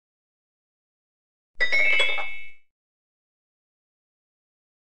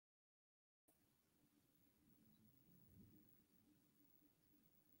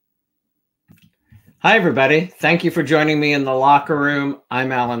Hi, everybody. Thank you for joining me in the locker room.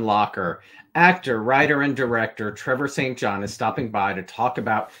 I'm Alan Locher. Actor, writer, and director Trevor St. John is stopping by to talk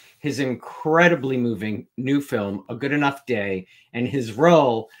about his incredibly moving new film, A Good Enough Day, and his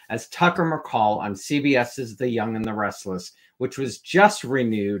role as Tucker McCall on CBS's The Young and the Restless, which was just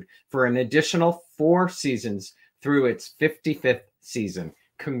renewed for an additional 4 seasons through its 55th season.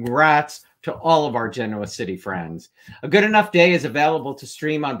 Congrats to all of our Genoa City friends. A Good Enough Day is available to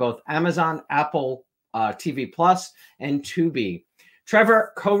stream on both Amazon, Apple TV Plus, and Tubi.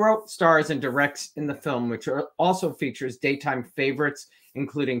 Trevor co-wrote, stars, and directs in the film, which also features daytime favorites,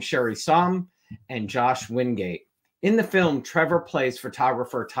 including Sherry Som and Josh Wingate. In the film, Trevor plays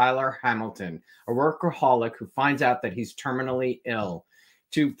photographer Tyler Hamilton, a workaholic who finds out that he's terminally ill.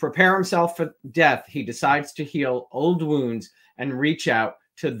 To prepare himself for death, he decides to heal old wounds and reach out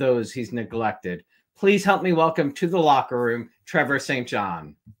to those he's neglected. Please help me welcome to the locker room, Trevor St.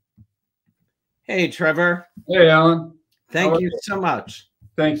 John. Hey, Trevor. Hey, Alan. Thank you so much.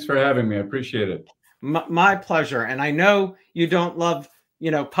 Thanks for having me. I appreciate it. My pleasure. And I know you don't love,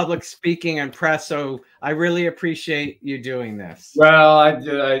 public speaking and press, so I really appreciate you doing this. Well,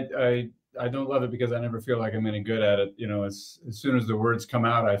 I don't love it because I never feel like I'm any good at it. As soon as the words come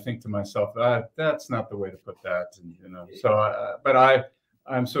out, I think to myself, that's not the way to put that. And, so, but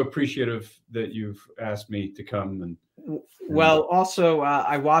I'm so appreciative that you've asked me to come. And well, also,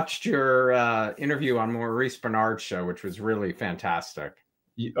 I watched your interview on Maurice Bernard's show, which was really fantastic.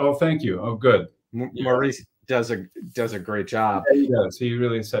 Oh, thank you. Oh, good. Maurice does a great job. Yeah, he does. He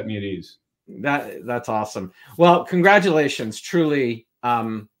really set me at ease. That's awesome. Well, congratulations. Truly,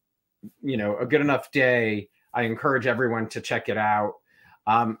 A Good Enough Day. I encourage everyone to check it out.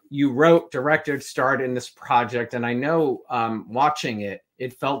 You wrote, directed, starred in this project, and I know watching it,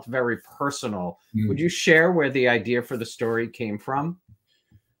 it felt very personal. Would you share where the idea for the story came from?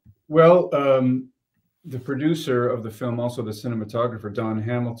 Well, the producer of the film, also the cinematographer, Don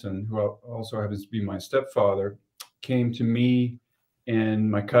Hamilton, who also happens to be my stepfather, came to me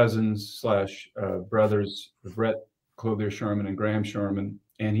and my cousins / brothers, Brett Clothier Sharman and Graham Sharman,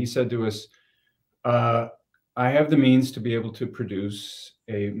 and he said to us, I have the means to be able to produce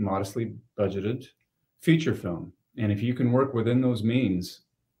a modestly budgeted feature film. And if you can work within those means,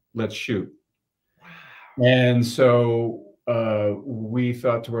 let's shoot. Wow. And so we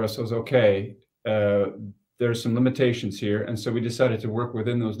thought to ourselves, okay, there's some limitations here. And so we decided to work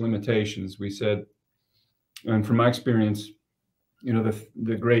within those limitations. We said, and from my experience,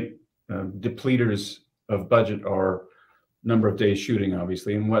 the great depleters of budget are number of days shooting,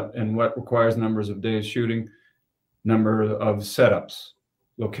 obviously. And what requires numbers of days shooting? Number of setups,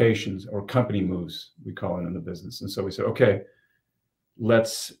 locations, or company moves, we call it in the business. And so we said, okay,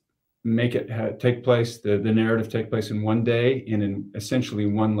 let's make it take place, the narrative take place in one day and in essentially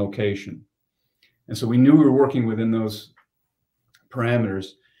one location. And so we knew we were working within those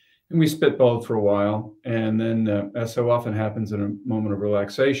parameters, and we spitballed for a while. And then, as so often happens in a moment of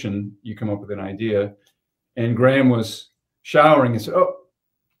relaxation, you come up with an idea. And Graham was showering and said, oh,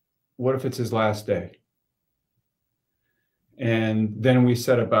 what if it's his last day? And then we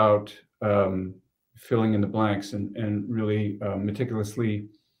set about filling in the blanks and really meticulously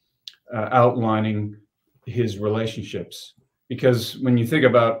outlining his relationships. Because when you think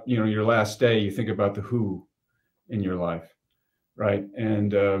about, your last day, you think about the who in your life, right?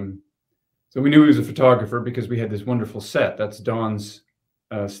 And so we knew he was a photographer because we had this wonderful set. That's Don's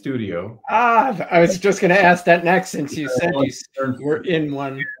studio. I was just going to ask that next, since you said you were in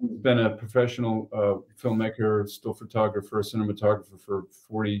one. He's been a professional filmmaker, still photographer, cinematographer for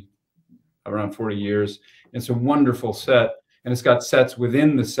around 40 years. It's a wonderful set, and it's got sets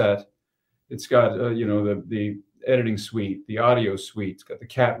within the set. It's got the editing suite, the audio suite. It's got the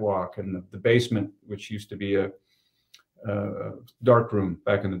catwalk and the basement, which used to be a dark room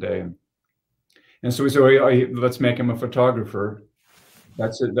back in the day. And so we said, let's make him a photographer.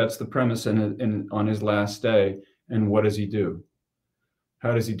 That's it. That's the premise. And on his last day, and what does he do?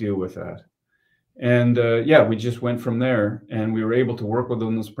 How does he deal with that? And we just went from there, and we were able to work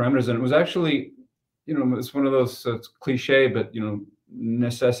within those parameters. And it was actually, it's one of those cliche, but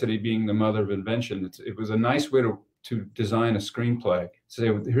necessity being the mother of invention. It was a nice way to design a screenplay. Say,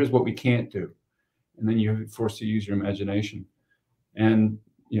 here's what we can't do, and then you're forced to use your imagination. And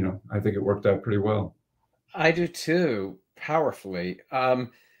I think it worked out pretty well. I do too. Powerfully. And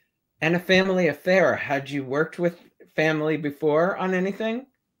A Family Affair. Had you worked with family before on anything?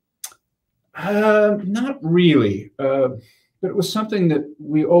 Not really, but it was something that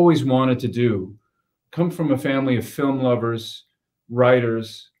we always wanted to do. Come from a family of film lovers,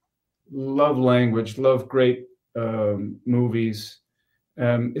 writers, love language, love great movies,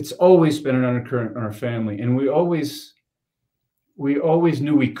 It's always been an undercurrent in our family, and we always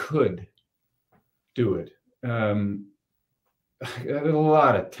knew we could do it. I had a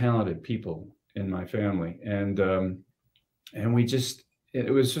lot of talented people in my family, and we just,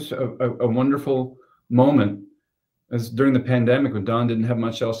 it was just a wonderful moment. As during the pandemic, when Don didn't have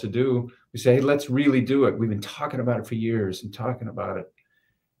much else to do, we say, hey, let's really do it. We've been talking about it for years and talking about it,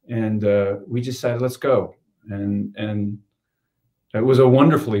 and we decided, let's go. And it was a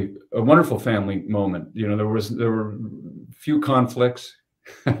wonderful family moment. You know, there were few conflicts.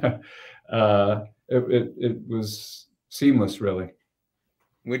 It was seamless, really.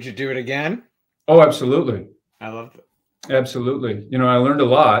 Would you do it again? Oh, absolutely. I love it. Absolutely. You know, I learned a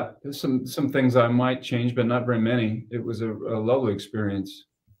lot. There's some things I might change, but not very many. It was a lovely experience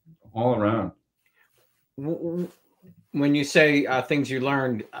all around. When you say things you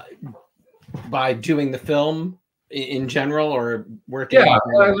learned by doing the film in general, or working? Yeah,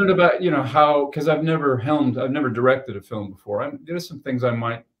 I learned about, you know, how, because I've never directed a film before. There's some things I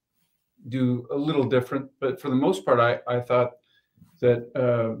might do a little different, but for the most part, I thought that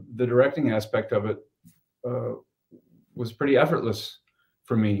the directing aspect of it was pretty effortless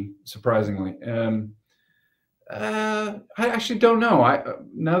for me, surprisingly. I actually don't know.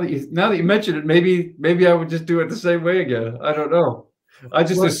 Now that you mention it, maybe I would just do it the same way again. I don't know. I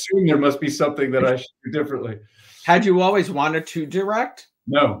just assume there must be something that I should do differently. Had you always wanted to direct?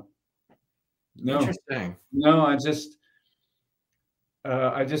 No. Interesting. No, I just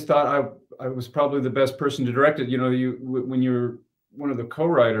thought I was probably the best person to direct it. You know, when you're one of the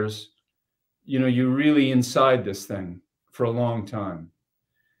co-writers, you know, you're really inside this thing for a long time.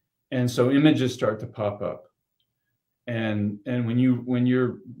 And so images start to pop up. And when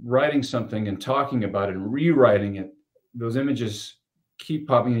you're writing something and talking about it and rewriting it, those images keep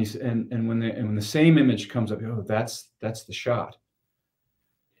popping, and when the same image comes up, oh, that's the shot.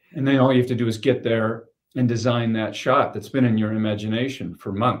 And then all you have to do is get there and design that shot that's been in your imagination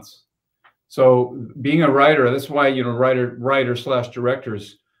for months. So being a writer, that's why, you know,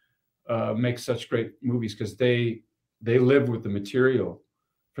 writer/directors make such great movies, because they live with the material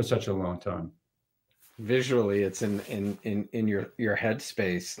for such a long time. Visually, it's in your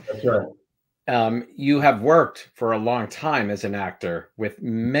headspace. That's right. You have worked for a long time as an actor with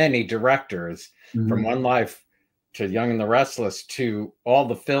many directors, from One Life to Young and the Restless to all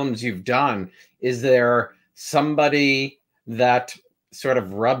the films you've done. Is there somebody that sort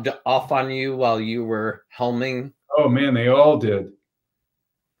of rubbed off on you while you were helming? Oh man, they all did.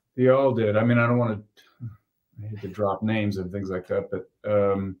 They all did. I mean, I hate to drop names and things like that, but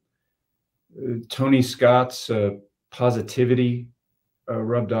Tony Scott's positivity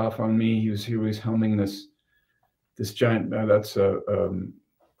rubbed off on me. He was helming this giant. That's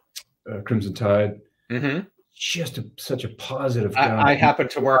Crimson Tide. Just such a positive guy. I happened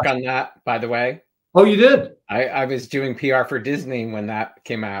to work on that, by the way. Oh, you did? I was doing PR for Disney when that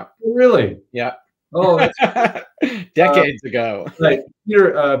came out. Really? Yeah. Oh, decades ago. Right.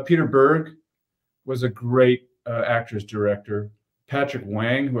 Peter Berg was a great actor's director. Patrick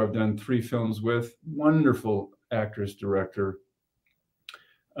Wang, who I've done 3 films with, wonderful actor's director.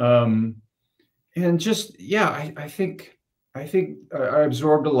 And just, yeah, I think I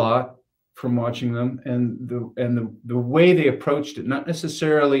absorbed a lot from watching them, and the way they approached it, not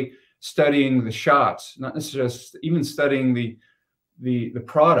necessarily studying the shots, not necessarily even studying the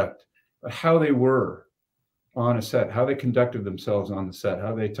product, but how they were on a set, how they conducted themselves on the set,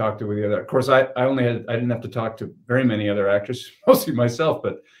 how they talked to the other. Of course, I didn't have to talk to very many other actors, mostly myself,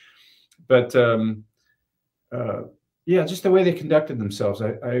 but yeah, just the way they conducted themselves.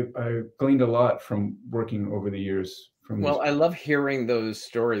 I gleaned a lot from working over the years. Well, I love hearing those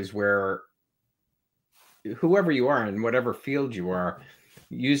stories where whoever you are in whatever field you are,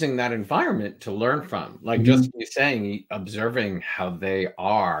 using that environment to learn from, like just you saying, observing how they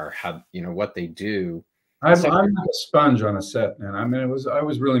are, how, you know, what they do. I'm like a sponge on a set, man. I mean, I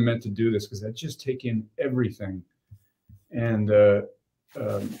was really meant to do this because I just take in everything, and the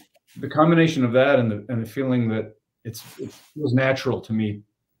combination of that and the feeling that it was natural to me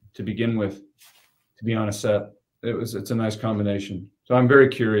to begin with, to be on a set. It's a nice combination. So I'm very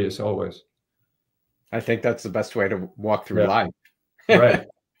curious always. I think that's the best way to walk through life. Right.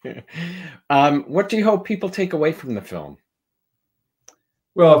 What do you hope people take away from the film?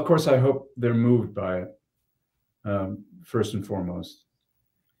 Well, of course, I hope they're moved by it. First and foremost,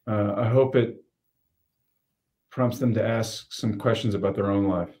 I hope it prompts them to ask some questions about their own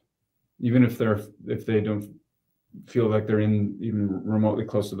life, even if they don't feel like they're in even remotely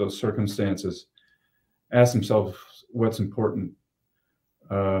close to those circumstances. Ask themselves what's important,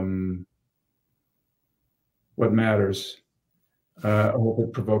 what matters, I hope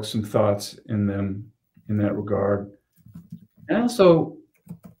it provokes some thoughts in them in that regard. And also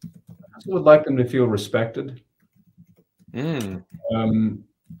would like them to feel respected. I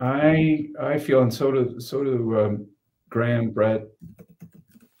feel, and so do Graham, Brett,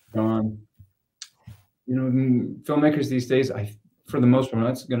 John. You know, filmmakers these days, for the most part, I'm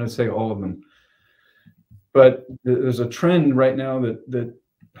not going to say all of them, but there's a trend right now that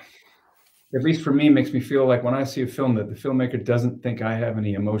at least for me makes me feel like when I see a film that the filmmaker doesn't think I have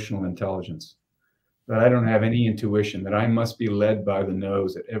any emotional intelligence, that I don't have any intuition, that I must be led by the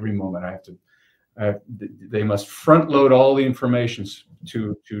nose at every moment. They must front load all the information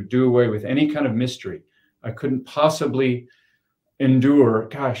to do away with any kind of mystery. I couldn't possibly endure,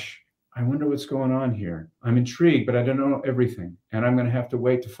 gosh, I wonder what's going on here. I'm intrigued, but I don't know everything, and I'm going to have to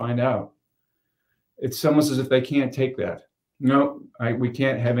wait to find out. It's almost as if they can't take that. No, we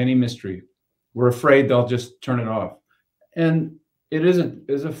can't have any mystery. We're afraid they'll just turn it off. And it is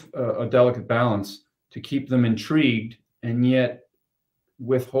a delicate balance to keep them intrigued and yet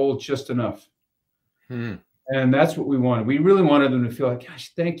withhold just enough. And that's what we wanted. We really wanted them to feel like,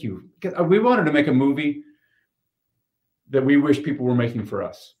 gosh, thank you. We wanted to make a movie that we wish people were making for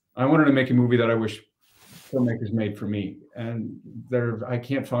us. I wanted to make a movie that I wish filmmakers made for me. And I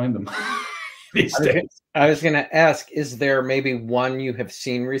can't find them these days. I was going to ask, is there maybe one you have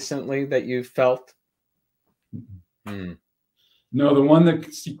seen recently that you felt? No, the one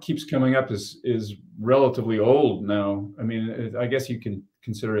that keeps coming up is relatively old now. I mean, I guess you can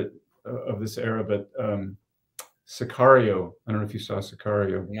consider it of this era, but Sicario. I don't know if you saw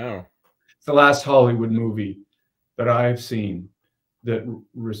Sicario. No. It's the last Hollywood movie that I've seen that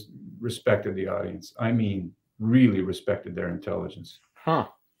respected the audience. I mean, really respected their intelligence. Huh.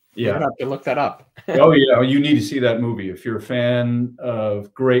 Yeah. I'll have to look that up. Oh, yeah. You need to see that movie. If you're a fan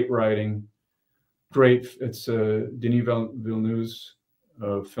of great writing, it's Denis Villeneuve's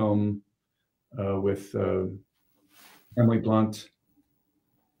film with Emily Blunt.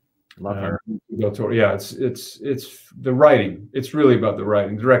 Love her. Yeah, it's the writing. It's really about the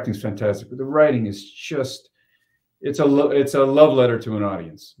writing. The directing's fantastic, but the writing is just it's a love letter to an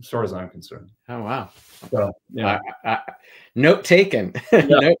audience, as far as I'm concerned. Oh wow! So yeah, note taken. Yeah.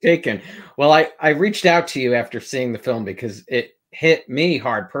 Note taken. Well, I reached out to you after seeing the film because it hit me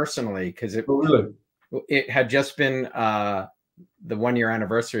hard personally because it had just been the 1-year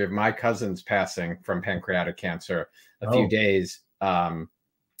anniversary of my cousin's passing from pancreatic cancer a few days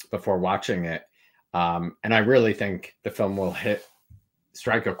before watching it. And I really think the film will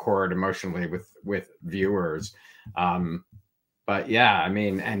strike a chord emotionally with viewers. But yeah, I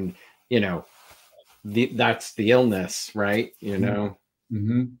mean, and you know, that's the illness, right? You know,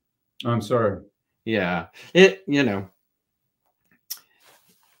 I'm sorry. Yeah.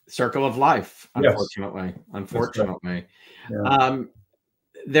 Circle of life, unfortunately. Yes. Unfortunately. Yeah.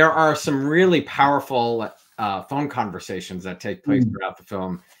 There are some really powerful phone conversations that take place throughout the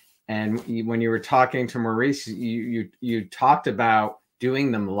film. And when you were talking to Maurice, you talked about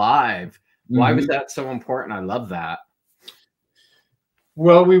doing them live. Why was that so important? I love that.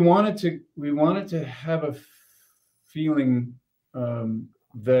 Well, we wanted to have a feeling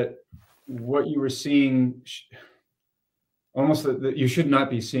that what you were seeing almost that you should not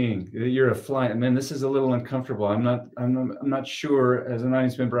be seeing. That you're a fly, and then this is a little uncomfortable. I'm not sure as an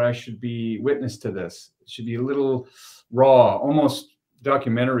audience member I should be witness to this. It should be a little raw, almost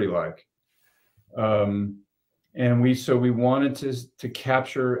documentary like. And we wanted to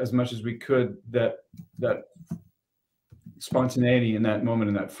capture as much as we could that spontaneity in that moment,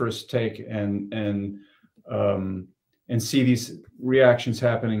 in that first take, and see these reactions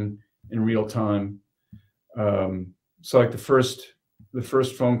happening in real time. So like the first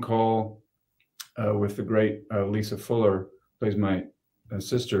phone call with the great Lisa Fuller, plays my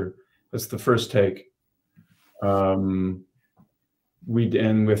sister. That's the first take. We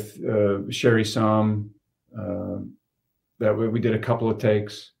end with Sherry Som. That way we did a couple of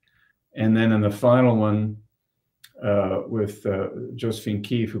takes, and then in the final one with Josephine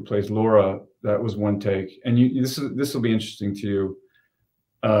Keefe, who plays Laura, that was one take. And this will be interesting to you.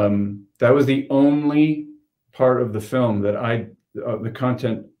 That was the only part of the film that the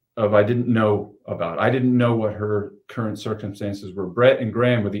content of I didn't know about. I didn't know what her current circumstances were. Brett and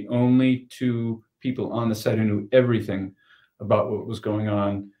Graham were the only two people on the set who knew everything about what was going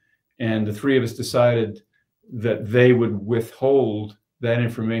on. And the three of us decided that they would withhold that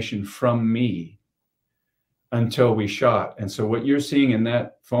information from me until we shot. And so what you're seeing in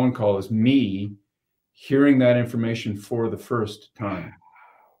that phone call is me hearing that information for the first time.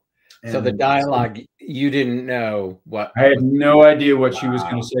 So the dialogue, you didn't know what. I had no idea what she was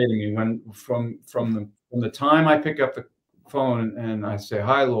going to say to me from the time I pick up the phone and I say,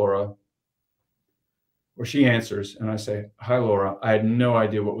 "Hi, Laura," or she answers and I say, "Hi, Laura." I had no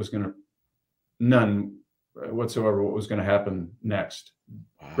idea none whatsoever what was going to happen next.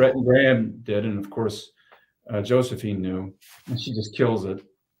 Wow. Brett and Graham did, and of course, Josephine knew, and she just kills it.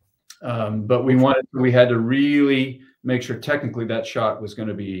 But we had to really make sure technically that shot was going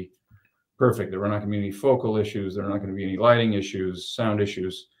to be perfect. There were not going to be any focal issues. There were not going to be any lighting issues, sound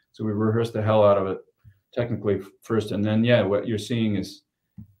issues. So we rehearsed the hell out of it technically first, and then what you're seeing is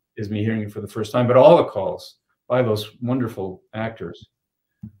me hearing it for the first time. But all the calls by those wonderful actors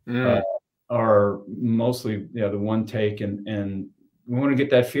are mostly the one take, and we want to get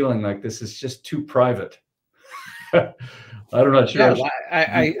that feeling like this is just too private. I'm not sure.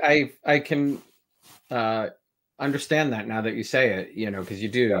 Yeah, I can understand that now that you say it, because you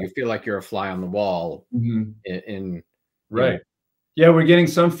feel like you're a fly on the wall in right. Yeah, we're getting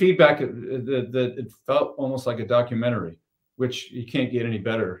some feedback that it felt almost like a documentary, which you can't get any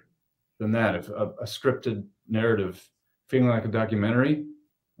better than that. If a scripted narrative feeling like a documentary,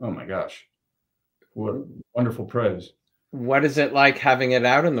 oh my gosh, what wonderful praise. What is it like having it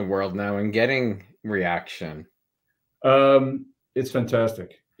out in the world now and getting reaction? It's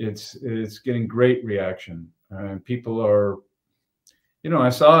fantastic. It's getting great reaction. People are, I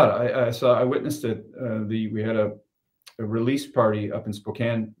saw it. I witnessed it. We had a release party up in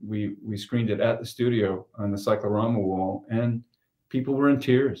Spokane. We screened it at the studio on the cyclorama wall, and people were in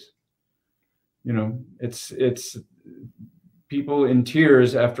tears. It's people in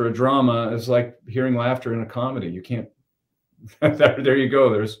tears after a drama is like hearing laughter in a comedy. You can't. There you go.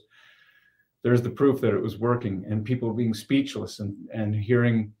 There's the proof that it was working, and people being speechless and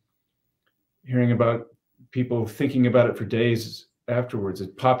hearing about people thinking about it for days afterwards.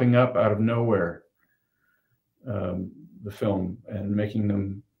 It's popping up out of nowhere. The film and making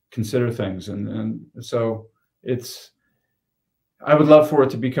them consider things, and so I would love for it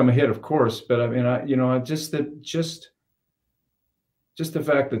to become a hit, of course, but I mean, just the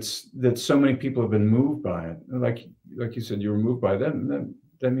fact that so many people have been moved by it, like you said, you were moved by that.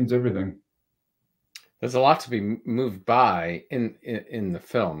 That means everything. There's a lot to be moved by in the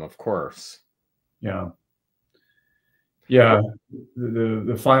film, of course. Yeah.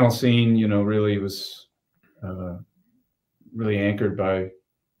 The final scene, really was really anchored by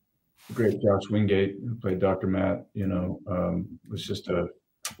the great Josh Wingate, who played Dr. Matt. Was just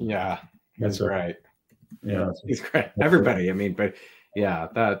that's right. Yeah, he's great. Everybody, I mean, but yeah,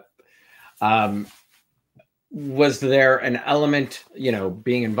 that. Was there an element,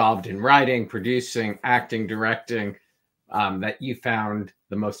 being involved in writing, producing, acting, directing, that you found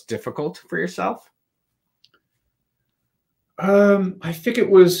the most difficult for yourself? I think it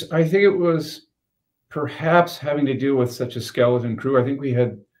was perhaps having to deal with such a skeleton crew. I think we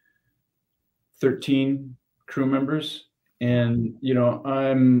had 13 crew members, and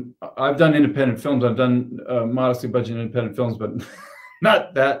I've done independent films. I've done modestly budgeted independent films, but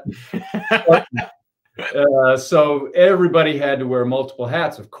not that. So everybody had to wear multiple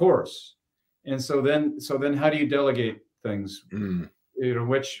hats, of course. And so then how do you delegate things? Wait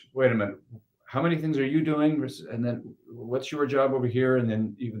a minute, how many things are you doing? And then what's your job over here? And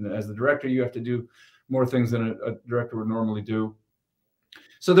then even as the director, you have to do more things than a director would normally do.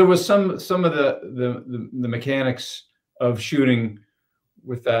 So there was some of the mechanics of shooting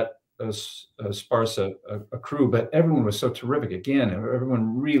with that sparse a crew, but everyone was so terrific. Again,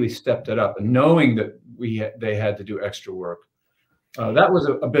 everyone really stepped it up, and knowing that they had to do extra work, that was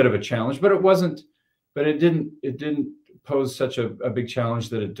a bit of a challenge. But it didn't pose such a big challenge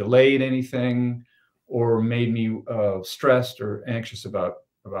that it delayed anything or made me stressed or anxious about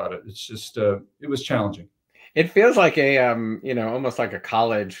it. It's just it was challenging. It feels like a almost like a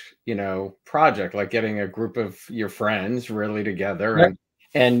college project, like getting a group of your friends really together. Yeah.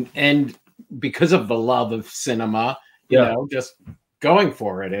 And because of the love of cinema, just going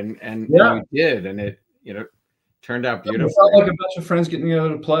for it, and you did, and it turned out beautiful. It felt like a bunch of friends getting together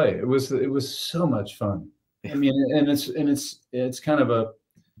to play. It was so much fun. I mean, and it's kind of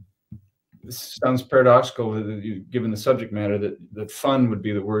this sounds paradoxical given the subject matter that fun would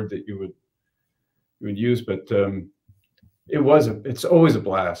be the word that you would use, but it's always a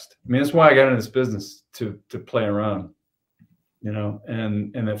blast. I mean, that's why I got into this business, to play around.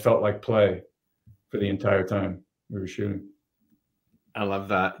 And it felt like play for the entire time we were shooting. I love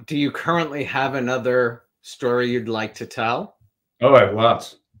that. Do you currently have another story you'd like to tell? Oh, I have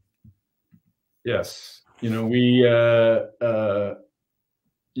lots. Yes. We one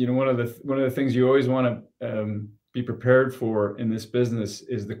of the things you always want to be prepared for in this business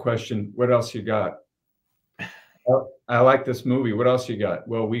is the question, what else you got? I like this movie. What else you got?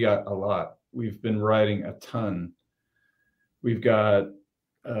 Well, we got a lot. We've been writing a ton. We've got,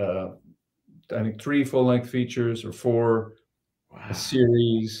 I think, 3 full-length features or 4, a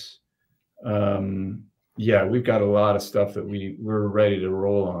series. Yeah, we've got a lot of stuff that we're ready to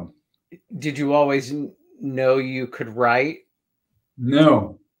roll on. Did you always know you could write?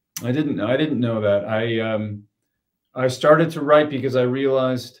 No, I didn't know that. I started to write because I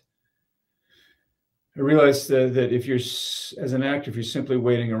realized that if you're, as an actor, if you're simply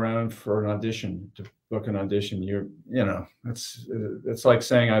waiting around for an audition, to book an audition, it's like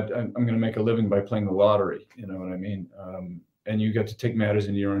saying I'm going to make a living by playing the lottery. You know what I mean? And you get to take matters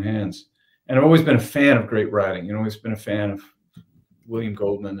into your own hands. And I've always been a fan of great writing. You know, always been a fan of William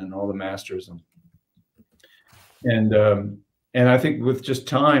Goldman and all the masters. And I think with just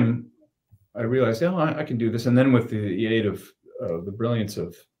time, I realized, oh, I can do this. And then with the aid of the brilliance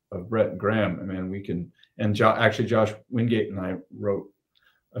of Brett and Graham, I mean, we can. And actually, Josh Wingate and I wrote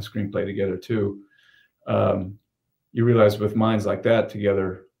a screenplay together too. You realize with minds like that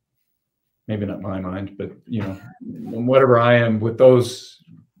together, maybe not my mind, but you know, whatever I am with those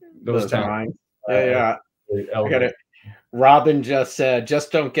talents. Yeah. I got it. Robin just said,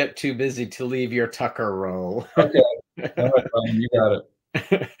 just don't get too busy to leave your Tucker role. Okay. All right, Brian, you got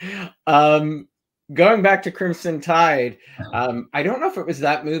it. Going back to Crimson Tide, I don't know if it was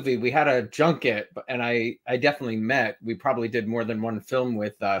that movie. We had a junket, and I definitely met. We probably did more than one film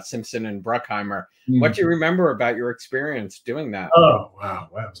with Simpson and Bruckheimer. What do you remember about your experience doing that? Oh, wow.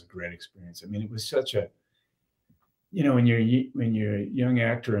 That was a great experience. I mean, it was such a, you know, when you're a young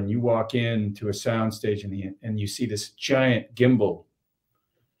actor and you walk into a soundstage and you see this giant gimbal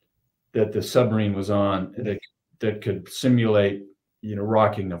that the submarine was on that could simulate, you know,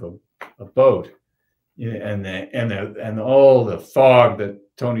 rocking of a boat, and all the fog that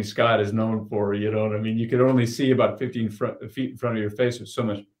Tony Scott is known for, you know what I mean? You could only see about 15 feet in front of your face with so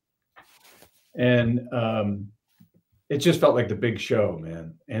much, and it just felt like the big show,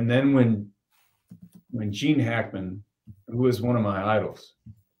 man. And then when Gene Hackman, who was one of my idols,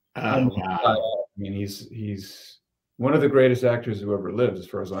 I mean, he's one of the greatest actors who ever lived, as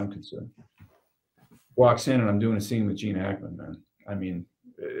far as I'm concerned, walks in and I'm doing a scene with Gene Hackman, man. I mean,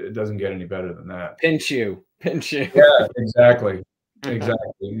 it doesn't get any better than that. Pinch you. Yeah, exactly.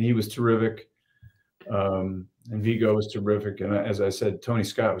 And he was terrific. And Viggo was terrific. And as I said, Tony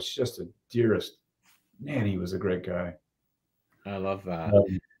Scott was just the dearest. Man, he was a great guy. I love that.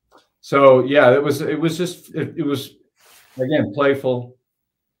 So yeah, it was again playful.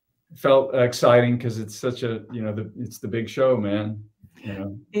 It felt exciting because it's such a, you know, it's the big show, man. You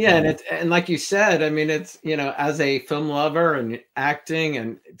know? Yeah, and like you said, I mean, it's, you know, as a film lover and acting,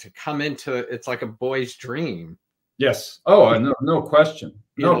 and to come into it, it's like a boy's dream. Yes. Oh, no question.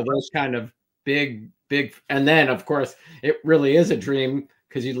 You know, those kind of big, and then of course it really is a dream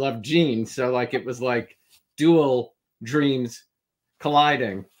because you love Gene. So like it was like dual dreams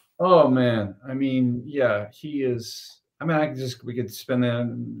colliding. Oh man, I mean, yeah, he is. I mean, we could spend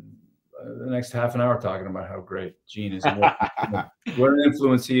the next half an hour talking about how great Gene is and what an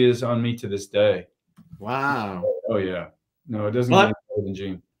influence he is on me to this day. Wow. Oh yeah. No, it doesn't get any better than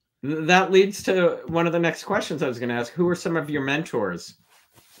Gene. That leads to one of the next questions I was going to ask. Who are some of your mentors?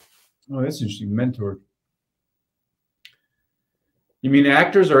 Oh, that's interesting. Mentor. You mean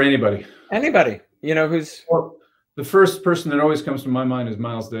actors or anybody? Anybody. You know, who's... Well, the first person that always comes to my mind is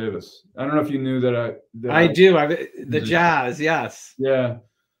Miles Davis. I don't know if you knew that I do. The jazz, yes. Yeah.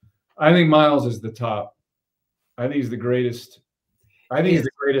 I think Miles is the top. I think he's the greatest. I think he's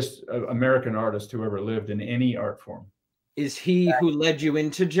the greatest American artist who ever lived in any art form. Is he who led you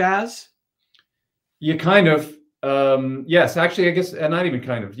into jazz? You kind of. Yes, actually, I guess, and not even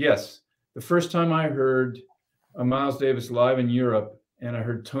kind of. Yes. The first time I heard Miles Davis live in Europe and I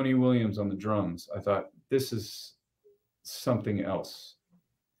heard Tony Williams on the drums, I thought, this is something else.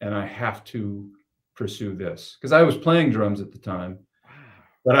 And I have to pursue this. Because I was playing drums at the time,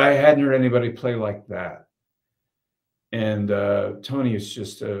 but I hadn't heard anybody play like that. And Tony is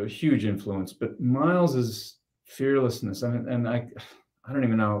just a huge influence. But Miles's fearlessness, and I don't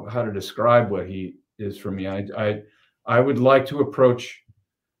even know how to describe what he is for me. I would like to approach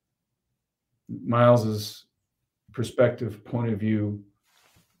Miles's perspective, point of view,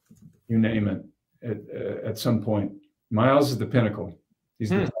 you name it, at some point. Miles is the pinnacle. He's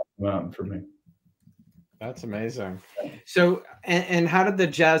the top of the mountain for me. That's amazing. So, and how did the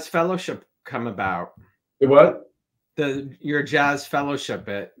Jazz Fellowship come about? The what? Your Jazz Fellowship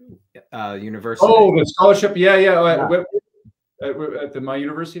at university. Oh, the scholarship. Yeah. At my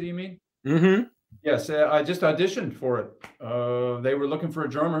university, you mean? Mm-hmm. Yes, I just auditioned for it. They were looking for a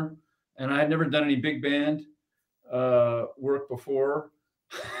drummer, and I had never done any big band work before.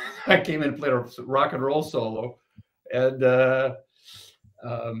 I came in and played a rock and roll solo, And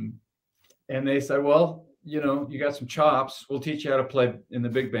and they said, well, you know, you got some chops. We'll teach you how to play in the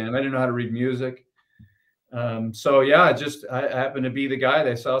big band. I didn't know how to read music. So yeah, I happened to be the guy.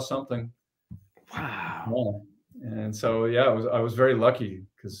 They saw something. Wow. Yeah. And so yeah, I was very lucky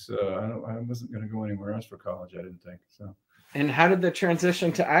because I wasn't going to go anywhere else for college. I didn't think so. And how did the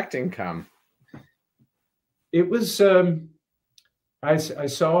transition to acting come? It was I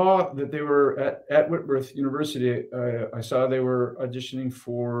saw that they were at Whitworth University. I saw they were auditioning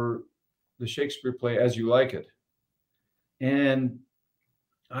for the Shakespeare play As You Like It, and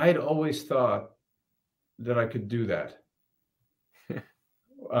I'd always thought that I could do that.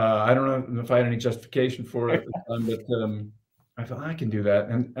 I don't know if I had any justification for it at the time, but I thought I can do that.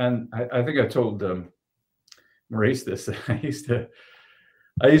 And I think I told Maurice this. I used to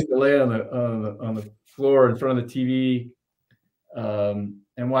lay on the floor in front of the TV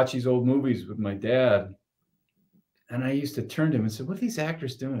and watch these old movies with my dad. And I used to turn to him and say, "What are these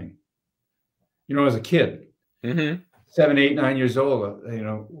actors doing?" You know, as a kid, 7, 8, 9 years old, you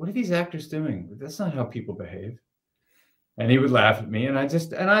know, what are these actors doing? That's not how people behave. And he would laugh at me, and I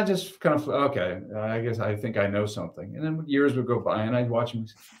just kind of, okay, I guess I think I know something. And then years would go by, and I'd watch him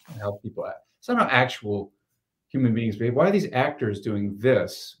help people act. It's not how actual human beings behave. Why are these actors doing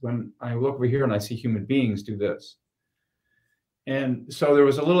this when I look over here and I see human beings do this? And so there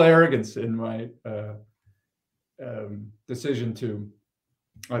was a little arrogance in my decision to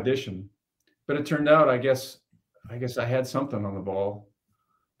audition, but it turned out, I guess I had something on the ball,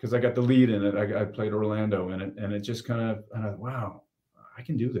 because I got the lead in it. I played Orlando in it, and it just kind of, wow, I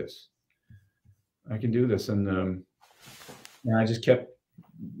can do this. I can do this, and I just kept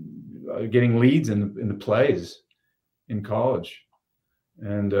getting leads in the plays in college,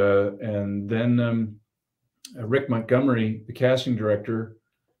 and then Rick Montgomery, the casting director,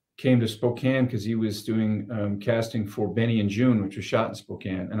 came to Spokane because he was doing casting for Benny and June, which was shot in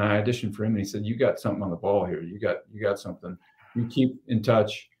Spokane, and I auditioned for him, and he said, "You got something on the ball here. You got something. You keep in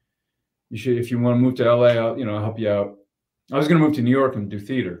touch. You should, if you want to move to LA, I'll help you out." I was going to move to New York and do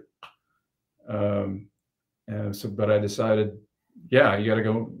theater. But I decided, yeah, you got to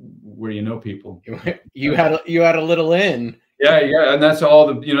go where you know people. You had a little in. Yeah. And that's all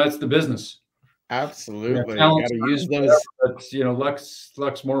that's the business. Absolutely. You got to use those. But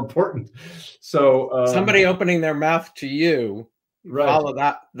luck's more important. So somebody opening their mouth to you, right. Follow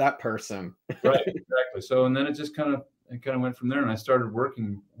that person. Right. Exactly. So, and then it just kind of went from there, and I started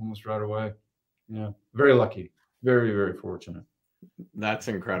working almost right away. Yeah. Very lucky. Very, very fortunate. That's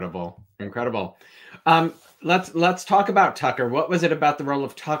incredible. Incredible. Let's talk about Tucker. What was it about the role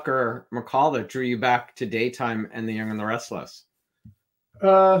of Tucker McCall that drew you back to daytime and The Young and the Restless?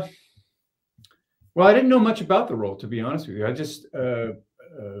 Well, I didn't know much about the role, to be honest with you. I just the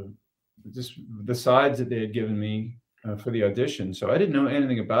sides that they had given me for the audition, so I didn't know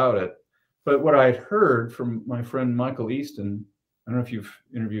anything about it. But what I had heard from my friend Michael Easton, I don't know if you've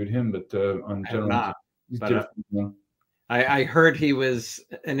interviewed him, but on General, I heard he was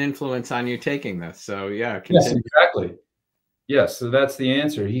an influence on you taking this. So yeah, continue. Yes, exactly. Yes, so that's the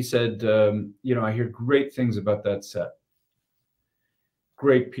answer. He said, I hear great things about that set.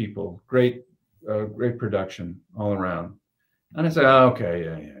 Great people, great production all around. And I said, "Oh, okay,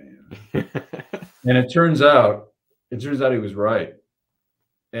 yeah." And it turns out he was right.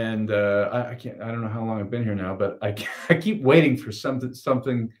 And I don't know how long I've been here now, but I keep waiting for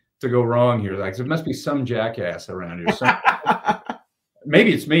something to go wrong here. Like, there must be some jackass around here.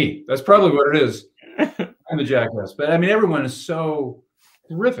 Maybe it's me. That's probably what it is. I'm the jackass. But I mean, everyone is so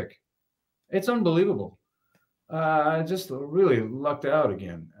terrific. It's unbelievable. I just really lucked out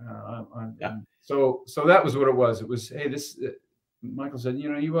again. So that was what it was. It was, hey, Michael said,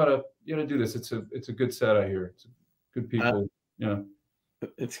 you ought to do this. It's a good set, I hear. It's good people.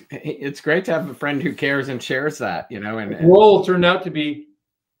 It's great to have a friend who cares and shares that, and the role turned out to be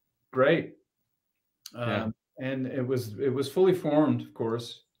great. And it was fully formed, of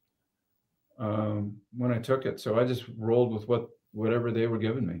course, when I took it. So I just rolled with whatever they were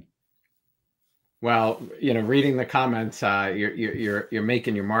giving me. Well, reading the comments, you're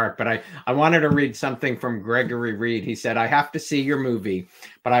making your mark. But I wanted to read something from Gregory Reed. He said, "I have to see your movie,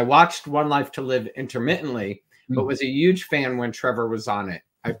 but I watched One Life to Live intermittently, but was a huge fan when Trevor was on it.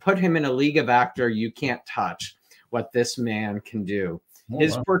 I put him in a league of actor you can't touch what this man can do.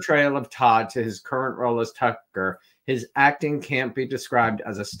 His portrayal of Todd to his current role as Tucker, his acting can't be described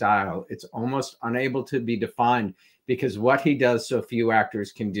as a style. It's almost unable to be defined because what he does so few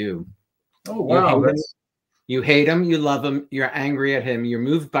actors can do. Oh, wow. You hate him, you love him, you're angry at him, you're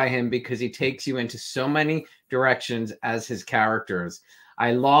moved by him because he takes you into so many directions as his characters.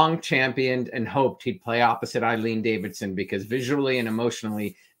 I long championed and hoped he'd play opposite Eileen Davidson because visually and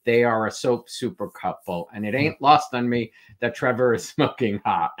emotionally, they are a soap super couple. And it ain't lost on me that Trevor is smoking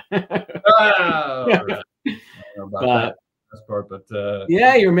hot. Oh, but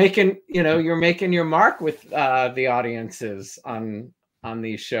yeah, you're making your mark with the audiences on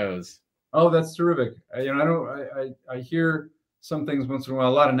these shows. Oh, that's terrific. I hear some things once in a while,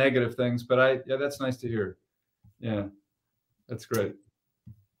 a lot of negative things, but that's nice to hear. Yeah, that's great.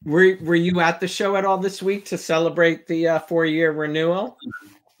 Were you at the show at all this week to celebrate the 4-year renewal?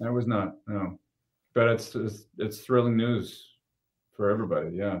 I was not, no, but it's thrilling news for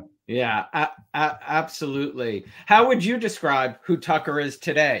everybody. Yeah. Yeah, absolutely. How would you describe who Tucker is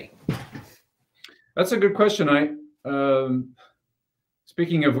today? That's a good question.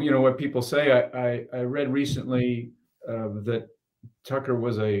 Speaking of what people say, I read recently that Tucker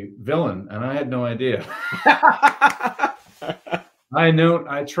was a villain, and I had no idea.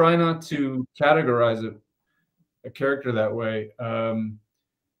 I try not to categorize a character that way. The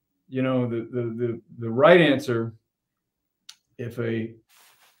right answer, if a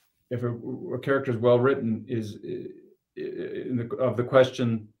character is well written, is to the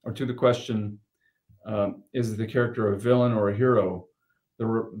question, is the character a villain or a hero?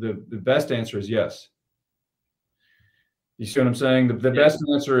 The best answer is yes. You see what I'm saying? The best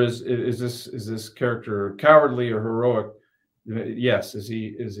answer is this character cowardly or heroic? Yes. Is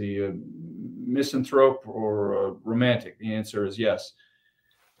he a misanthrope or a romantic? The answer is yes.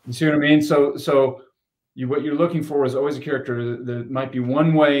 You see what I mean? So what you're looking for is always a character that might be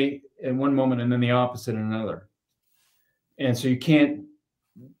one way in one moment and then the opposite in another. And so you can't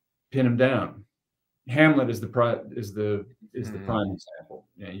pin him down. Hamlet is the prime example.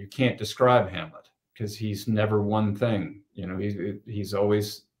 You can't describe Hamlet because he's never one thing. He's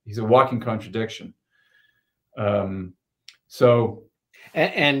always a walking contradiction. So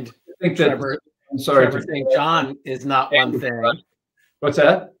and I think Trevor St. John is not one thing. What's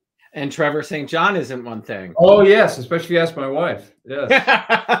that? And Trevor St. John isn't one thing. Oh yes, especially if you ask my wife. Yes.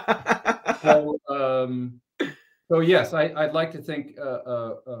 So yes, I'd like to think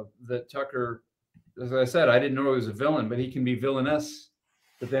that Tucker, as I said, I didn't know he was a villain, but he can be villainous,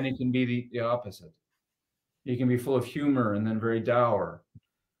 but then he can be the opposite. He can be full of humor and then very dour.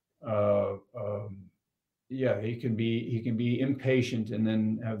 He can be impatient and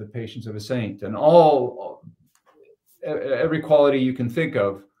then have the patience of a saint, and every quality you can think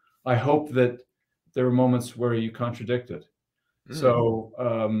of. I hope that there are moments where you contradict it. So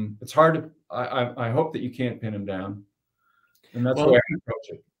it's hard to. I hope that you can't pin him down, and that's the way I approach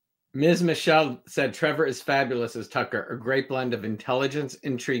it. Ms. Michelle said Trevor is fabulous as Tucker, a great blend of intelligence,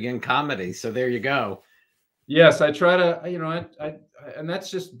 intrigue, and comedy. So there you go. Yes, I try to. And that's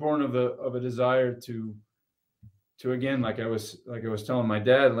just born of a desire to again, like I was telling my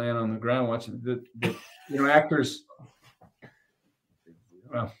dad, laying on the ground watching the actors.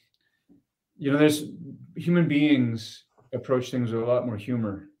 Well, there's human beings approach things with a lot more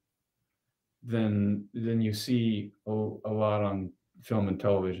humor than you see a lot on film and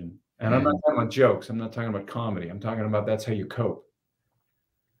television. And I'm not talking about jokes. I'm not talking about comedy. I'm talking about that's how you cope.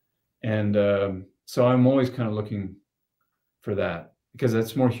 And so I'm always kind of looking for that because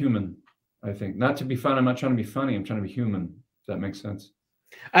that's more human, I think. Not to be fun. I'm not trying to be funny. I'm trying to be human. If that makes sense.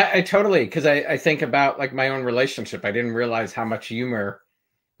 I totally, because I think about like my own relationship. I didn't realize how much humor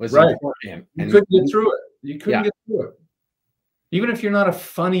was right. important. You couldn't get through it. You couldn't get through it. Even if you're not a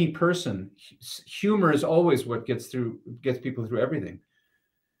funny person, humor is always what gets people through everything.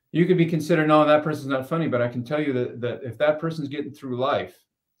 You could be considered, no, that person's not funny, but I can tell you that if that person's getting through life,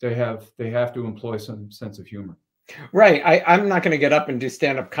 they have to employ some sense of humor. Right. I'm not going to get up and do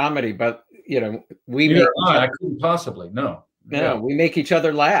stand-up comedy, but I couldn't possibly. No. No, we make each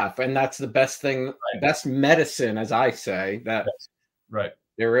other laugh, and that's the best thing, best medicine, as I say, that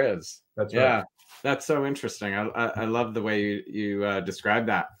there is. That's right. That's so interesting. I love the way you describe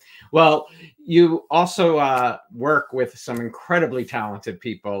that. Well, you also work with some incredibly talented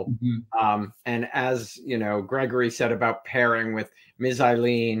people. And as Gregory said about pairing with Ms.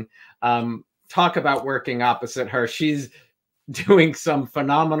 Eileen, talk about working opposite her. She's doing some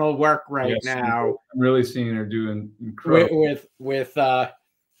phenomenal work now. I'm really seeing her doing incredible with her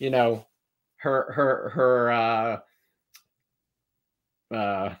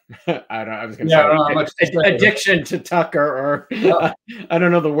I was going to say addiction to Tucker, or I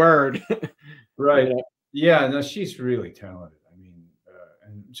don't know the word. Right. Yeah. No, she's really talented. I mean,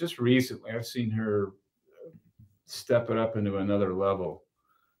 and just recently I've seen her step it up into another level.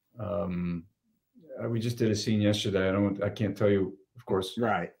 We just did a scene yesterday. I can't tell you, of course.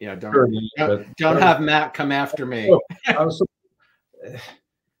 Right. Yeah. Don't have Matt come after me.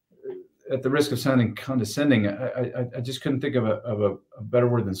 at the risk of sounding condescending, I just couldn't think of a better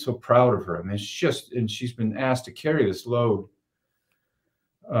word than so proud of her. I mean, it's just, and she's been asked to carry this load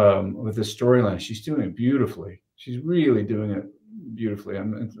with this storyline. She's doing it beautifully. She's really doing it beautifully.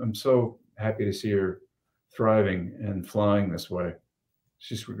 I'm so happy to see her thriving and flying this way.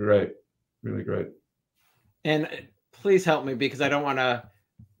 She's great, really great. And please help me because I don't want to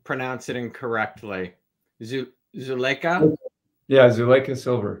pronounce it incorrectly. Zuleika? Yeah, Zuleika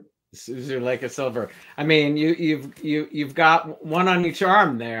Silver. Zuleika Silver. I mean, you've got one on each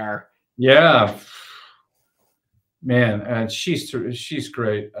arm there. Yeah, man, and she's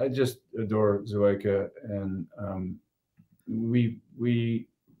great. I just adore Zuleika, and we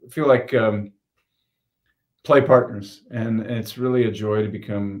feel like play partners, and it's really a joy to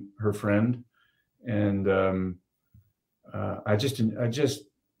become her friend. And I just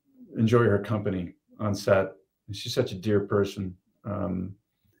enjoy her company on set. She's such a dear person.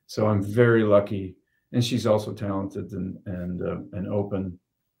 So I'm very lucky, and she's also talented and open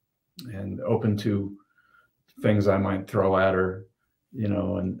to things I might throw at her, you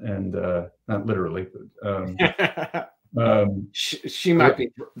know, and not literally, but she might be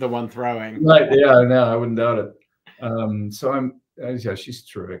the one throwing. Right? Yeah, no, I wouldn't doubt it. So yeah, she's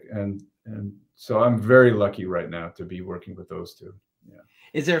terrific, and so I'm very lucky right now to be working with those two. Yeah.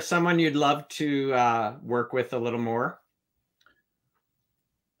 Is there someone you'd love to work with a little more?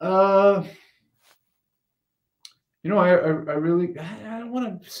 You know, I really, I don't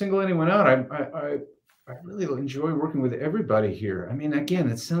want to single anyone out. I really enjoy working with everybody here. I mean, again,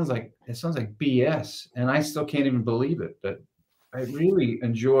 it sounds like BS, and I still can't even believe it. But I really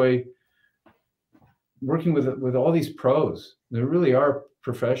enjoy working with all these pros. They really are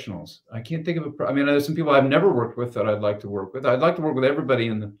professionals. I can't think of a pro. I mean, there's some people I've never worked with that I'd like to work with. I'd like to work with everybody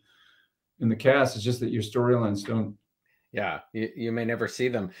in the cast. It's just that your storylines don't. Yeah, you may never see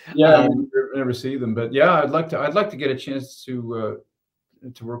them. Yeah, never see them. But yeah, I'd like to get a chance to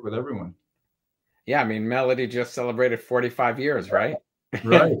work with everyone. Yeah, I mean, Melody just celebrated 45 years, right?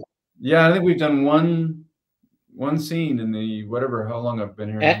 Right. Yeah, I think we've done one scene in the how long I've been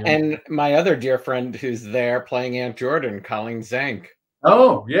here. And my other dear friend who's there playing Aunt Jordan, Colleen Zank.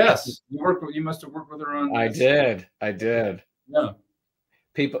 Oh yes, you must have worked with her on. I did. Yeah.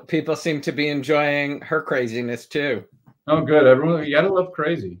 People seem to be enjoying her craziness too. Oh, good. Everyone, you gotta love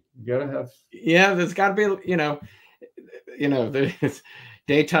crazy. You gotta have. Yeah, there's got to be, you know, there's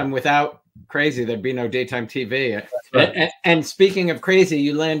daytime without crazy. There'd be no daytime TV. Right. And speaking of crazy,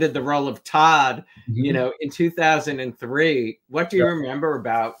 you landed the role of Todd, you know, in 2003. What do you remember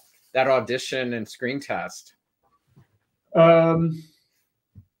about that audition and screen test? The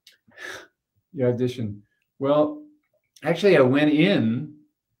audition. Well, actually, I went in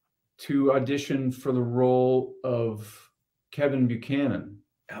to audition for the role of Kevin Buchanan.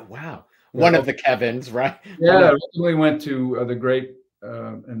 Oh, wow. One of the Kevins, right? Yeah, I originally went to the great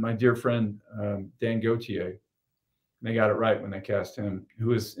and my dear friend, Dan Gautier. They got it right when they cast him,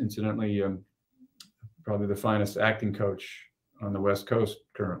 who is incidentally probably the finest acting coach on the West Coast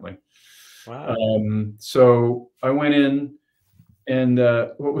currently. Wow. So I went in, and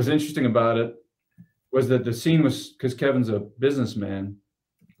what was interesting about it was that the scene was, because Kevin's a businessman,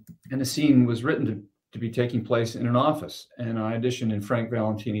 and the scene was written to be taking place in an office, and I auditioned in Frank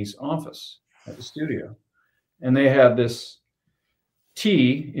Valentini's office at the studio, and they had this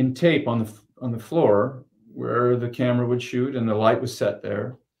T in tape on the floor where the camera would shoot, and the light was set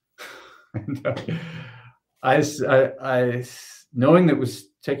there. And I knowing that it was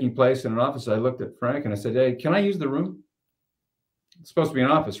taking place in an office, I looked at Frank and I said, "Hey, can I use the room? It's supposed to be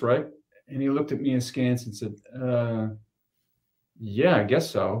an office, right?" And he looked at me askance and said, "Yeah, I guess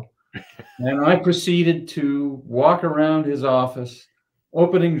so." And I proceeded to walk around his office,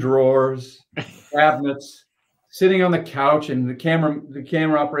 opening drawers, cabinets, sitting on the couch, and the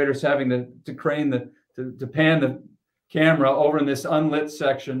camera operator's having to crane to pan the camera over in this unlit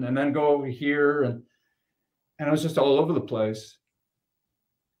section, and then go over here, and I was just all over the place.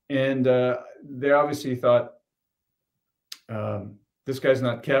 And they obviously thought, this guy's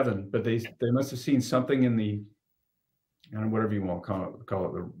not Kevin, but they must have seen something in the, I don't know, whatever you want to call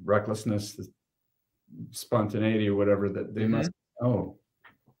it, the recklessness, the spontaneity, or whatever, that they must. Oh,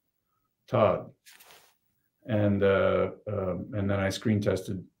 Todd. And then I screen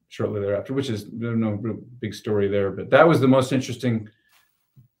tested shortly thereafter, which is no real big story there, but that was the most interesting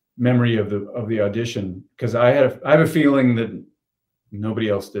memory of the audition, because I have a feeling that nobody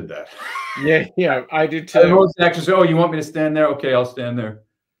else did that. Yeah, I do too. Most actors, oh, you want me to stand there? Okay, I'll stand there.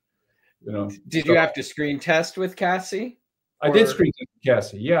 You know. Did you have to screen test with Cassie? I did screen test with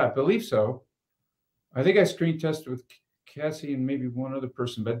Cassie. Yeah, I believe so. I think I screen tested with Cassie and maybe one other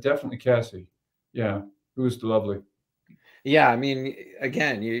person, but definitely Cassie. Yeah, who was lovely. Yeah, I mean,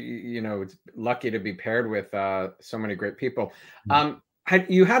 again, you know, it's lucky to be paired with so many great people.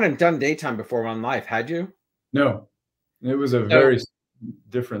 You hadn't done daytime before on Life, had you? No, it was a So very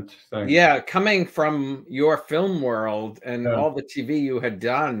different thing. yeah, coming from your film world and Yeah. all the TV you had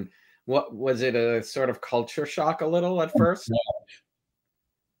done, what was it, a sort of culture shock a little at first?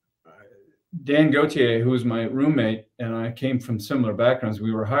 Dan Gauthier, who was my roommate, and I came from similar backgrounds.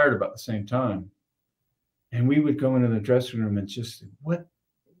 We were hired about the same time, and we would go into the dressing room and just, what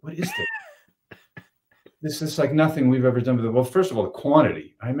is this? This is like nothing we've ever done before. Well, first of all, the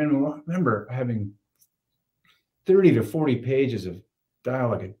quantity. I remember having 30 to 40 pages of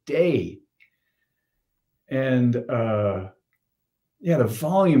dialogue a day, and yeah, the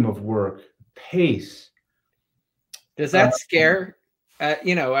volume of work, pace. Does that scare?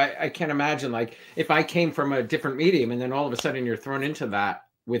 You know, I can't imagine, like, if I came from a different medium and then all of a sudden you're thrown into that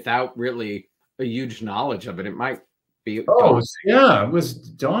without really a huge knowledge of it, it might be daunting. Yeah, it was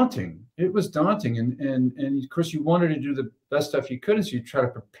daunting. It was daunting, and of course you wanted to do the best stuff you could, and so you try to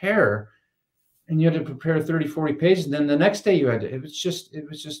prepare, and you had to prepare 30, 40 pages, and then the next day you had to. It was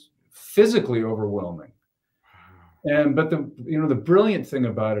just physically overwhelming. And but the brilliant thing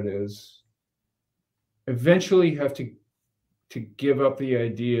about it is, eventually you have to give up the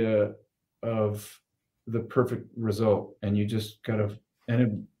idea of the perfect result, and you just kind of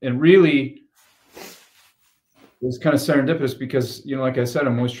and really it was kind of serendipitous because, you know, like I said,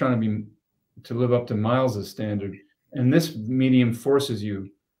 I'm always trying to live up to Miles's standard, and this medium forces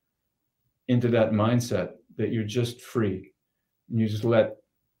you into that mindset that you're just free and you just let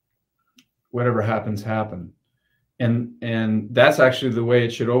whatever happens happen, and that's actually the way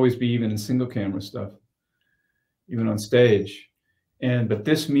it should always be, even in single camera stuff, even on stage. But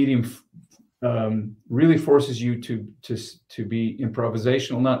this medium really forces you to be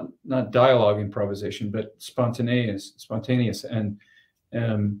improvisational, not dialogue improvisation, but spontaneous and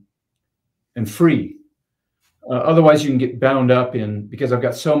free. Otherwise, you can get bound up in, because I've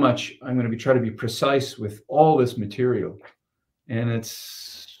got so much, I'm going to try to be precise with all this material, and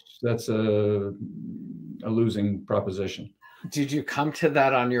that's a losing proposition. Did you come to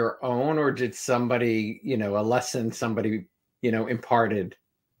that on your own, or did somebody, you know, a lesson somebody, you know, imparted?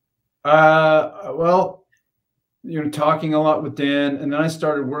 Well, you know, talking a lot with Dan, and then I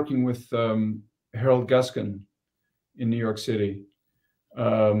started working with Harold Guskin in New York City,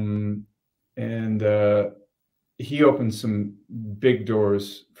 and he opened some big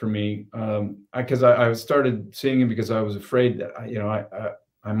doors for me, because I started seeing him because I was afraid that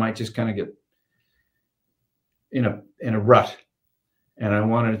I might just kind of get in a rut, and I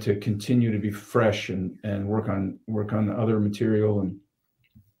wanted to continue to be fresh and work on the other material,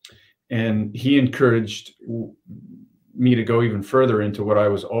 and he encouraged me to go even further into what I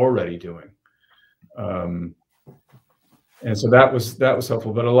was already doing, and so that was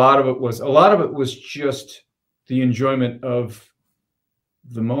helpful. But a lot of it was just the enjoyment of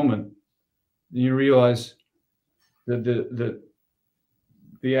the moment. You realize that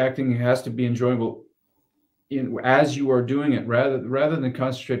the acting has to be enjoyable as you are doing it, rather than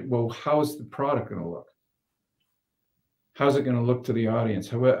concentrate, well, how is the product going to look? How's it going to look to the audience?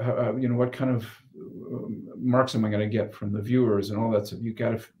 How you know, what kind of marks am I going to get from the viewers and all that stuff? You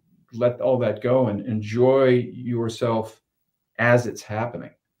got to let all that go and enjoy yourself as it's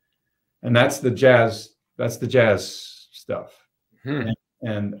happening. And that's the jazz stuff.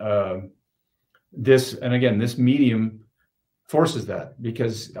 This medium forces that,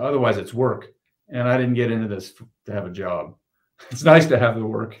 because otherwise it's work. And I didn't get into this to have a job. It's nice to have the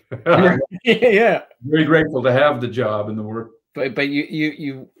work. Yeah. Very grateful to have the job and the work. But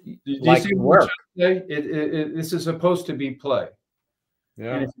you like work. This is supposed to be play.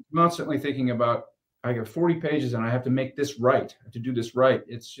 Yeah. And if you're constantly thinking about, I got 40 pages and I have to make this right, I have to do this right,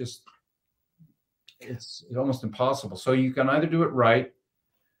 it's almost impossible. So you can either do it right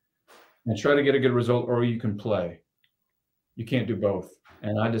and try to get a good result, or you can play. You can't do both.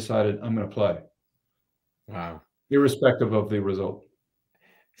 And I decided I'm going to play. Wow. Irrespective of the result.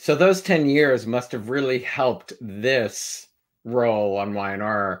 So those 10 years must have really helped this role on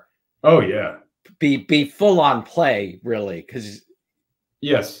Y&R. Oh yeah. Be full on play, really, because.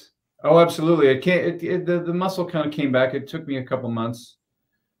 Yes. Oh, absolutely. The muscle kind of came back. It took me a couple months,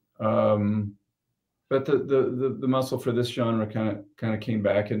 but the muscle for this genre kind of came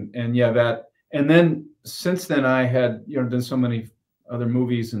back, and yeah, that. And then since then, I had done so many other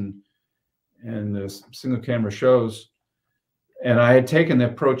movies and single camera shows, and I had taken the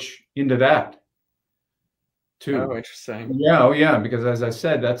approach into that too. Oh, interesting. Yeah, oh yeah, because as I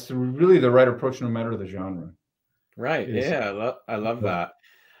said, that's really the right approach no matter the genre. Right. Yeah. I love that.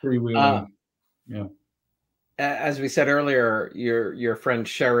 Freewheeling. Yeah. As we said earlier, your friend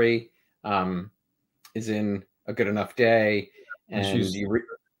Sherry is in A Good Enough Day, and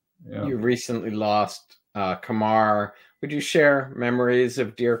you recently lost Kamar. Would you share memories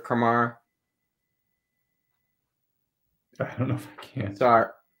of dear Kamar? I don't know if I can. Sorry.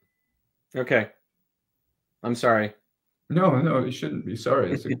 Okay. I'm sorry. No, you shouldn't be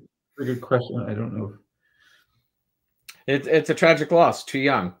sorry. It's a pretty good question. I don't know. It's a tragic loss. Too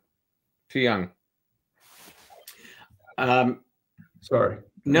young. Sorry.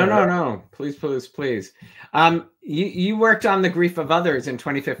 No. Please. You worked on The Grief of Others in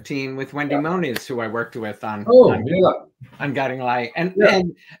 2015 with Wendy Moniz, who I worked with on Guiding Light, and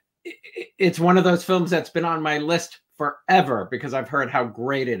it's one of those films that's been on my list forever because I've heard how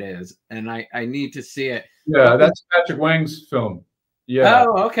great it is, and I need to see it. Yeah, that's Patrick Wang's film. Yeah.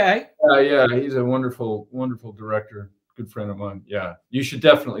 Oh, okay. Yeah, he's a wonderful director. Good friend of mine. Yeah, you should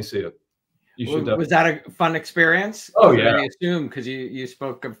definitely see it. Was that a fun experience? Oh yeah, I assume because you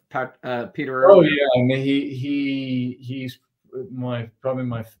spoke of Peter. Oh yeah, I mean he's probably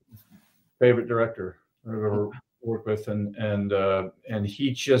my favorite director I've ever worked with, and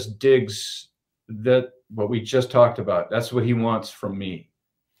he just digs that what we just talked about. That's what he wants from me.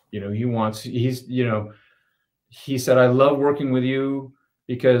 He said, I love working with you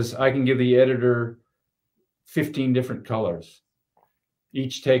because I can give the editor 15 different colors.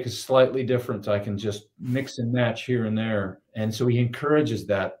 Each take is slightly different. I can just mix and match here and there. And so he encourages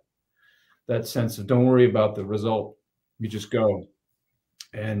that sense of don't worry about the result. You just go.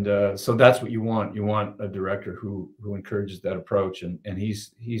 And so that's what you want. You want a director who encourages that approach. And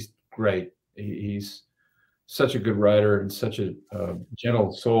he's great. He's such a good writer and such a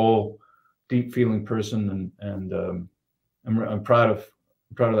gentle soul, deep feeling person. And I'm proud of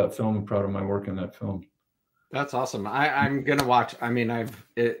that film. I'm proud of my work in that film. That's awesome. I'm gonna watch. I mean,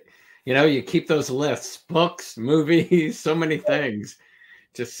 you keep those lists, books, movies, so many things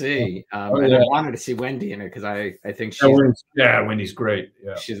to see. And I wanted to see Wendy in it because I think Wendy's great.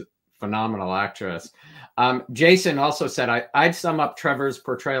 Yeah, she's a phenomenal actress. Jason also said I'd sum up Trevor's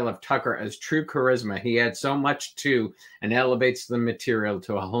portrayal of Tucker as true charisma. He had so much to and elevates the material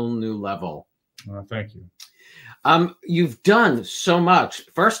to a whole new level. Thank you. You've done so much.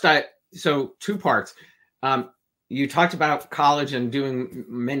 First, so two parts. You talked about college and doing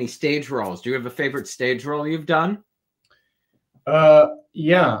many stage roles. Do you have a favorite stage role you've done?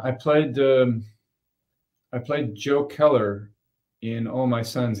 Yeah, I played Joe Keller in All My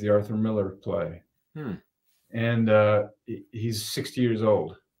Sons, the Arthur Miller play. And he's 60 years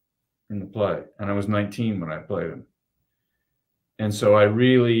old in the play, and I was 19 when I played him. And so I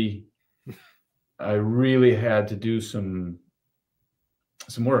really had to do some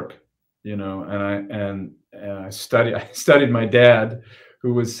work. And I studied my dad,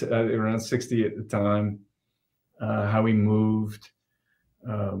 who was around 60 at the time, how he moved.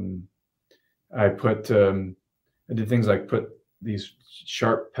 I did things like put these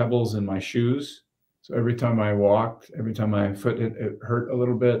sharp pebbles in my shoes. So every time I walked, every time my foot it hurt a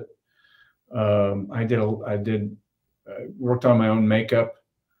little bit. I worked on my own makeup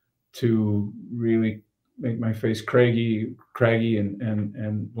to really make my face craggy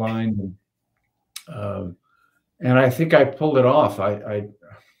and blind, and I think I pulled it off.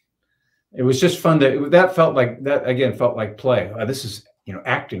 It was just fun that felt like play. This is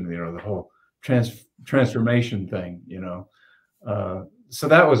acting, the whole transformation thing, so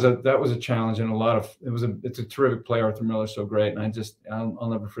that was a challenge, and it's a terrific play. Arthur Miller's so great, and I'll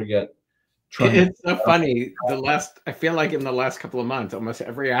never forget. It's so funny. I feel like in the last couple of months, almost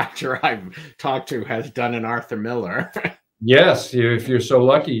every actor I've talked to has done an Arthur Miller. Yes, if you're so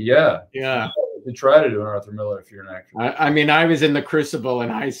lucky, yeah. You try to do an Arthur Miller if you're an actor. I mean, I was in The Crucible in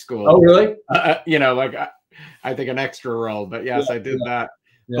high school. Oh, really? I think an extra role, but yes, I did that.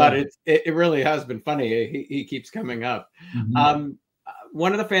 Yeah. But it really has been funny. He keeps coming up. Mm-hmm.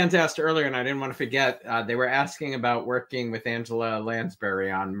 One of the fans asked earlier, and I didn't want to forget, they were asking about working with Angela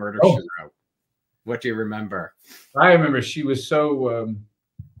Lansbury on Murder, She Wrote. What do you remember? I remember she was so,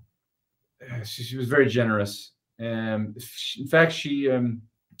 she was very generous. And in fact, I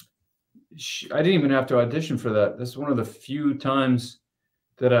didn't even have to audition for that. That's one of the few times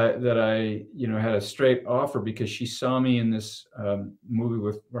that I had a straight offer, because she saw me in this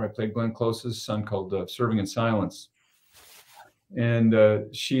movie where I played Glenn Close's son called Serving in Silence. And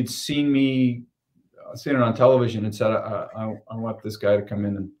she'd seen it on television and said, I want this guy to come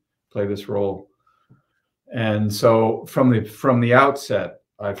in and play this role. And so from the outset,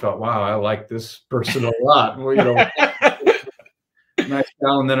 I thought, wow, I like this person a lot. Well, nice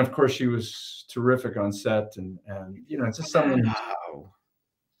Well, and then of course she was terrific on set, and you know, it's just someone who's Wow.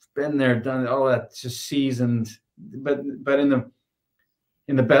 been there, done all that, just seasoned, but in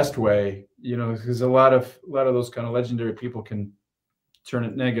the best way, you know, because a lot of those kind of legendary people can turn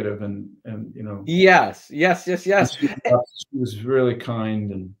it negative, and you know. Yes. She was really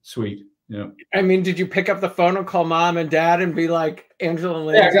kind and sweet. You know. I mean, did you pick up the phone and call mom and dad and be like,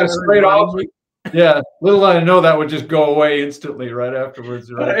 Angela Yeah, I got a Lansbury straight off. reminded me? Yeah, little did I know that would just go away instantly right afterwards.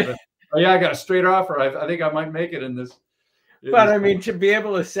 Right? But, oh yeah, I got a straight offer. I think I might make it in this. But I mean, to be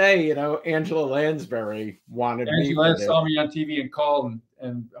able to say, you know, Angela Lansbury wanted me. Angela saw me on TV and called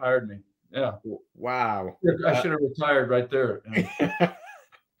and hired me. Yeah. Wow. I should have retired right there. Yeah.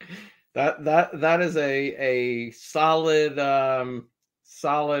 that is a solid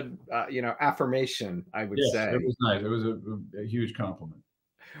you know, affirmation, I would say. It was nice. It was a huge compliment.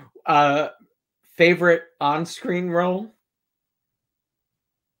 Favorite on-screen role?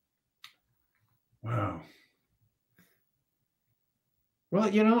 Wow. Well,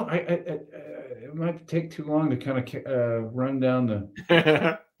 you know, it might take too long to kind of run down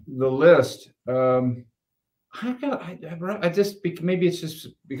the list. I just maybe it's just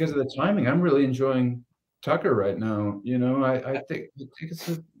because of the timing. I'm really enjoying Tucker right now. You know, I think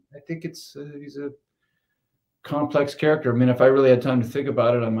it's he's a complex character. I mean, if I really had time to think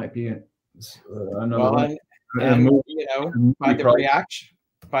about it, I might be another. And you know, by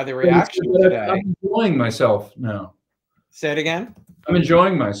the reaction today, I'm enjoying myself now. Say it again. I'm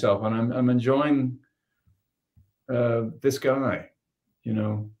enjoying myself, and I'm enjoying this guy, you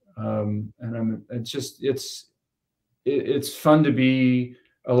know, and it's fun to be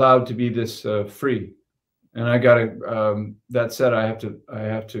allowed to be this free. And I gotta that said, I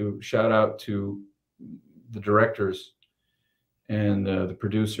have to shout out to the directors and the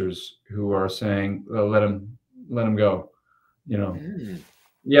producers who are saying, let him go, you know.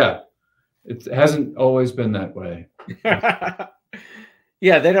 Yeah, it hasn't always been that way.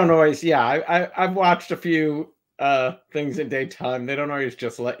 Yeah, they don't always. Yeah, I've watched a few things in daytime. They don't always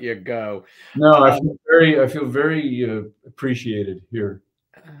just let you go. No, I feel very appreciated here.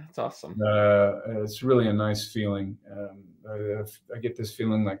 That's awesome. It's really a nice feeling. I get this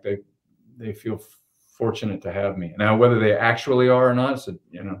feeling like they feel fortunate to have me. Now, whether they actually are or not, so,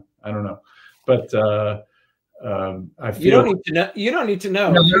 you know, I don't know. But I feel you don't need to know. You don't need to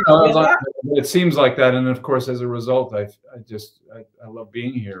know. No, it seems like that, and of course, as a result, I love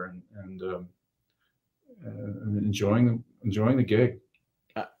being here and enjoying the gig.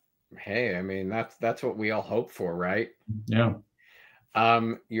 Hey, I mean, that's what we all hope for, right? Yeah.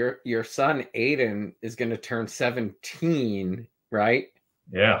 Your son Aiden is going to turn 17, right?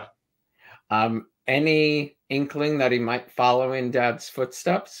 Yeah. Any inkling that he might follow in Dad's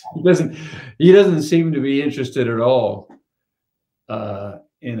footsteps? He doesn't seem to be interested at all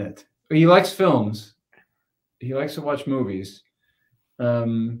in it. He likes films. He likes to watch movies.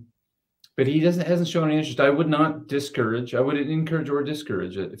 But he hasn't shown any interest. I would not discourage. I wouldn't encourage or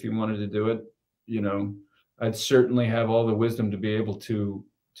discourage it if he wanted to do it. You know, I'd certainly have all the wisdom to be able to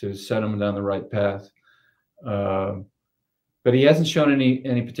set him down the right path. But he hasn't shown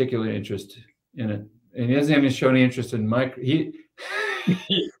any particular interest in it, and he hasn't even shown any interest in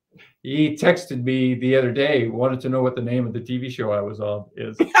he texted me the other day, wanted to know what the name of the TV show I was on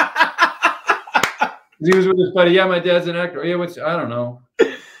is. He was with his buddy. Yeah, my dad's an actor. Yeah, I don't know.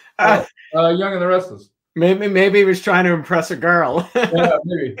 Young and the Restless. Maybe he was trying to impress a girl. Yeah,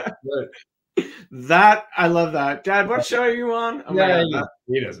 maybe. Right. That I love that. Dad, what show are you on? Oh, yeah,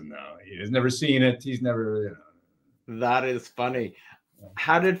 he doesn't know. He has never seen it. He's never. You know. That is funny.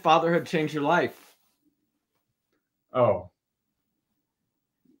 How did fatherhood change your life? Oh,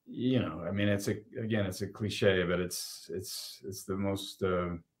 you know, I mean, it's a cliche, but it's the most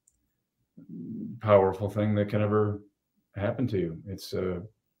powerful thing that can ever happen to you. It's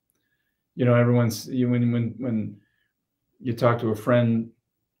you know, when you talk to a friend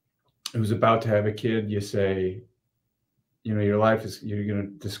who's about to have a kid, you say, you know, your life is, you're going to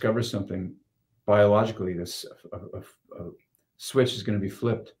discover something biologically. This a switch is going to be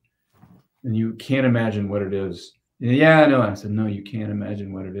flipped, and you can't imagine what it is. And yeah, I know. I said, no, you can't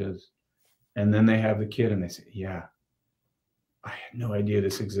imagine what it is. And then they have the kid, and they say, yeah, I had no idea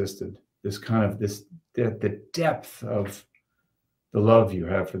this existed. This kind of the depth of the love you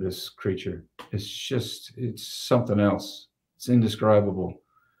have for this creature. It's something else. It's indescribable.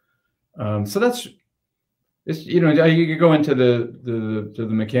 So it's, you know, you could go into the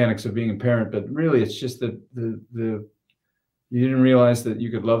mechanics of being a parent, but really it's just that you didn't realize that you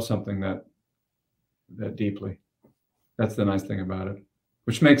could love something that deeply. That's the nice thing about it,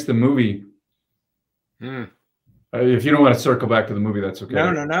 which makes the movie If you don't want to circle back to the movie, that's okay.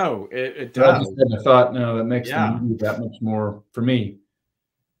 No. It But I does. just had a thought. No, that makes the Yeah. movie that much more for me.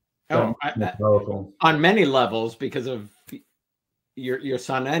 Oh, Powerful on many levels because of your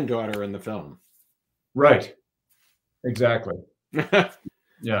son and daughter in the film. Right. Exactly. Yeah.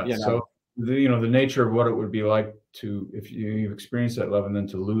 You know. So the nature of what it would be like to, if you experience that love and then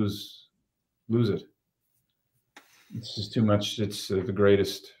to lose it. It's just too much. It's the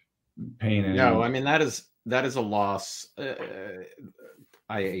greatest pain. No, I mean that is a loss.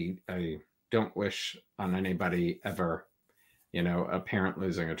 I don't wish on anybody ever, a parent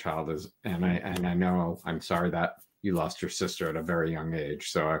losing a child is, and I know, I'm sorry that you lost your sister at a very young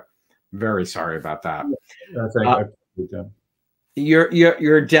age. So I'm very sorry about that.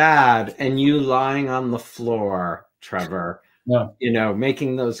 Your dad and you lying on the floor, Trevor,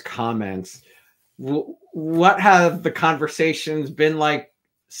 making those comments. What have the conversations been like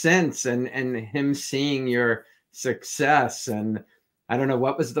since, and him seeing your success? And I don't know,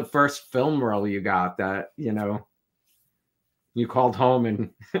 what was the first film role you got that, you called home? And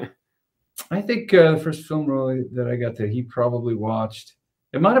I think the first film role that I got that he probably watched,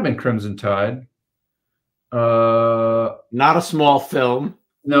 it might have been Crimson Tide. Not a small film.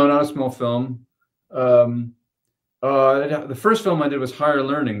 No, not a small film. The first film I did was Higher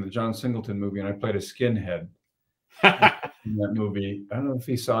Learning, the John Singleton movie, and I played a skinhead in that movie. I don't know if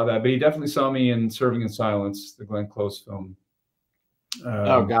he saw that, but he definitely saw me in Serving in Silence, the Glenn Close film.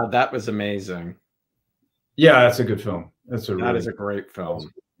 Oh God, that was amazing. Yeah, that's a good film. That is a great film.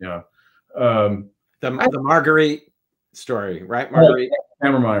 Yeah. The Marguerite story, right? Marguerite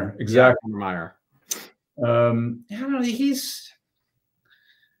Hammermeyer, exactly. Yeah, Hammermeyer.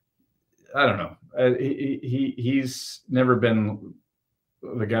 I don't know. I don't know. He's never been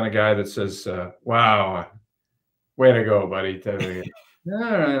the kind of guy that says, "Wow, way to go, buddy." All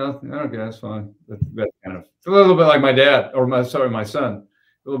right, okay, that's fine. That kind of, it's a little bit like my dad, or my son.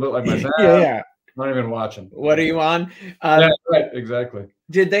 A little bit like my son. Yeah. Not even watching. What are you on? Yeah, right, exactly.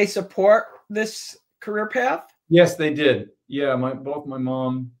 Did they support this career path? Yes, they did. Yeah, both my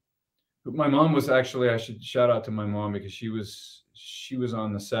mom. My mom was actually, I should shout out to my mom because she was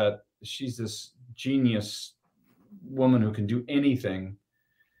on the set. She's this genius woman who can do anything,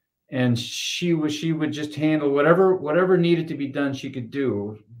 and she would just handle whatever needed to be done. She could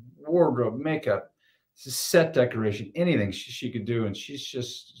do wardrobe, makeup, set decoration, anything she could do, and she's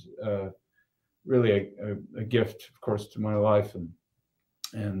just really a gift, of course, to my life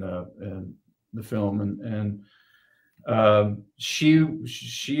and the film and. Both she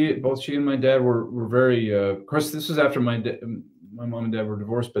and my dad were very, of course, this was after my mom and dad were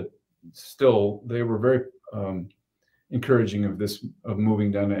divorced, but still they were very encouraging of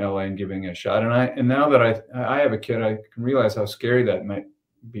moving down to LA and giving it a shot. And now that I have a kid, I can realize how scary that might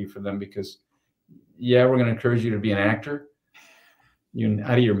be for them, because we're going to encourage you to be an actor. You're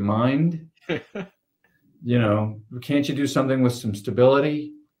out of your mind. Can't you do something with some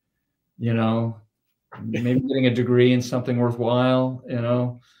stability? Maybe getting a degree in something worthwhile,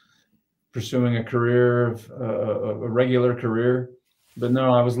 pursuing a career of a regular career. But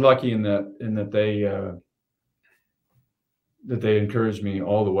no, I was lucky in that they encouraged me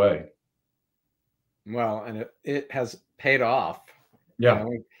all the way. Well, and it has paid off. Yeah.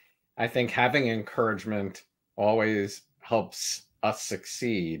 I think having encouragement always helps us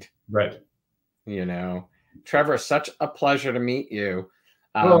succeed. Right. Trevor, such a pleasure to meet you.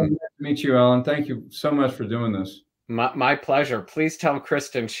 Well, nice to meet you, Alan. Thank you so much for doing this. My pleasure. Please tell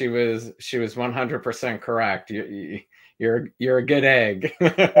Kristen she was 100% correct. You're a good egg.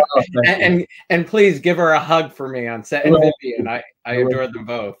 and please give her a hug for me on set. And Vivian, I adore them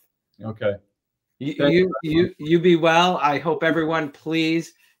both. Okay. You be well. I hope everyone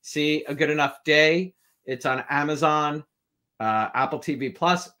please see A Good Enough Day. It's on Amazon, Apple TV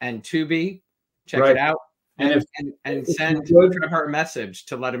Plus, and Tubi. Check it out. And send Trevor a message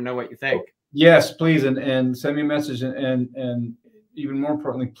to let him know what you think. Yes, please, and send me a message, and even more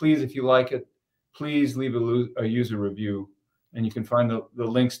importantly, please, if you like it, please leave a user review, and you can find the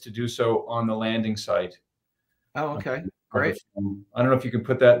links to do so on the landing site. Oh, okay, great. I don't know if you can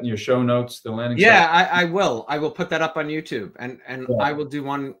put that in your show notes. The landing site. Yeah, I will. I will put that up on YouTube, and I will do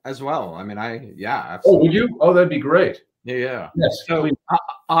one as well. I mean, absolutely. Oh, would you? Oh, that'd be great. Yeah. Yes. So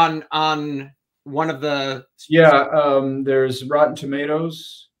on one of the there's Rotten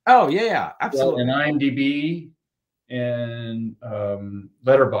Tomatoes. Oh yeah, absolutely. And IMDb and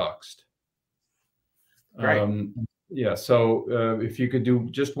Letterboxd. Right. So if you could do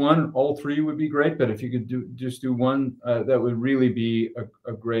just one, all three would be great. But if you could just do one, that would really be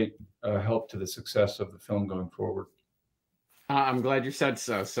a great help to the success of the film going forward. I'm glad you said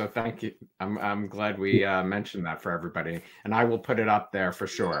so. So thank you. I'm glad we mentioned that for everybody, and I will put it up there for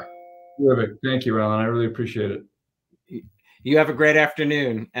sure. Terrific. Thank you, Alan. I really appreciate it. You have a great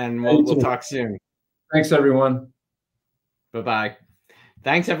afternoon, and we'll talk soon. Thanks, everyone. Bye-bye.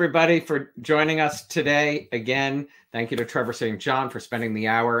 Thanks, everybody, for joining us today. Again, thank you to Trevor St. John for spending the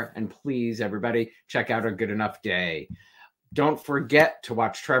hour. And please, everybody, check out A Good Enough Day. Don't forget to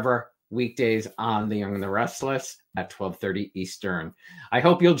watch Trevor weekdays on The Young and the Restless at 12:30 Eastern. I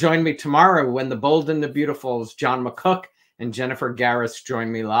hope you'll join me tomorrow when The Bold and the Beautiful's John McCook and Jennifer Garris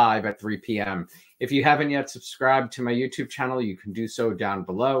join me live at 3 p.m. If you haven't yet subscribed to my YouTube channel, you can do so down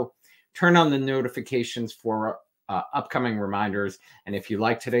below. Turn on the notifications for upcoming reminders. And if you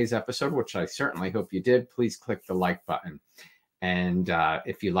like today's episode, which I certainly hope you did, please click the like button. And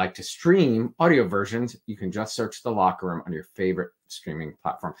if you like to stream audio versions, you can just search The Locker Room on your favorite streaming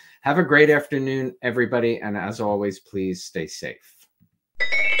platform. Have a great afternoon, everybody. And as always, please stay safe.